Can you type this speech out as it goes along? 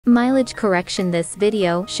Mileage correction. This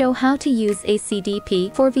video show how to use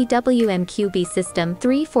ACDP for VW MQB system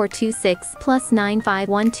 3426 plus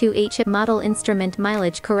 95128 chip model instrument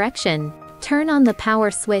mileage correction. Turn on the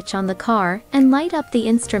power switch on the car and light up the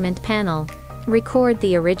instrument panel. Record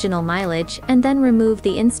the original mileage and then remove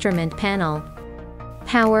the instrument panel.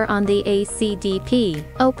 Power on the ACDP.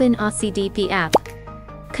 Open ACDP app.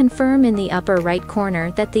 Confirm in the upper right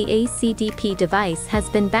corner that the ACDP device has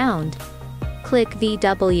been bound. Click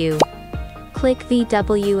VW. Click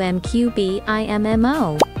VW MQB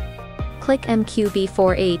IMMO. Click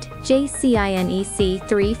MQB48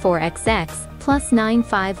 JCINEC34XX plus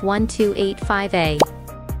 9512885A.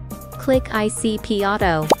 Click ICP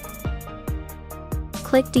Auto.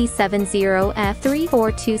 Click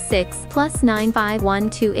D70F3426 plus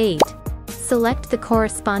 95128. Select the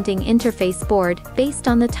corresponding interface board based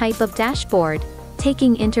on the type of dashboard.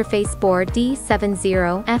 Taking interface board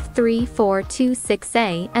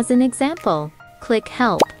D70F3426A as an example. Click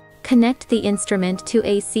Help. Connect the instrument to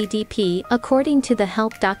ACDP according to the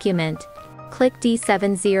help document. Click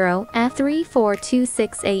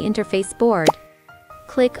D70F3426A interface board.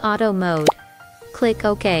 Click Auto Mode. Click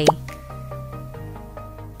OK.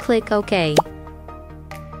 Click OK.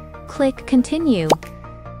 Click Continue.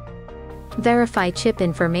 Verify chip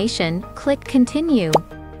information. Click Continue.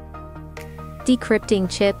 Decrypting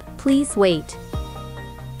chip. Please wait.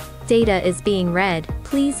 Data is being read.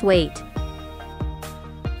 Please wait.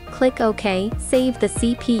 Click OK. Save the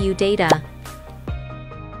CPU data.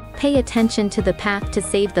 Pay attention to the path to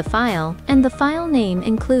save the file, and the file name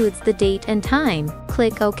includes the date and time.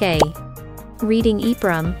 Click OK. Reading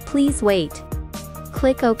EEPROM. Please wait.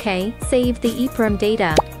 Click OK. Save the EEPROM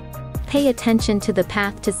data. Pay attention to the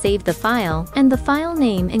path to save the file, and the file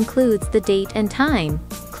name includes the date and time.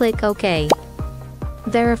 Click OK.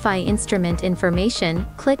 Verify instrument information.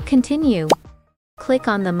 Click Continue. Click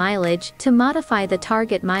on the mileage to modify the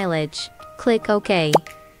target mileage. Click OK.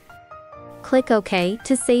 Click OK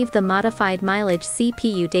to save the modified mileage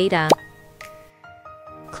CPU data.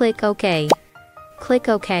 Click OK. Click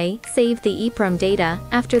OK. Save the EEPROM data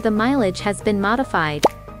after the mileage has been modified.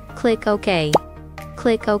 Click OK.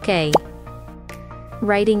 Click OK.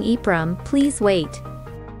 Writing EEPROM. Please wait.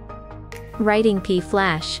 Writing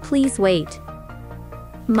P-flash. Please wait.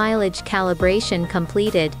 Mileage calibration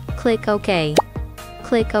completed. Click OK.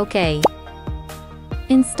 Click OK.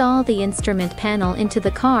 Install the instrument panel into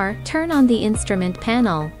the car. Turn on the instrument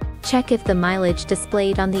panel. Check if the mileage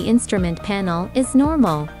displayed on the instrument panel is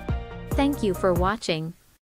normal. Thank you for watching.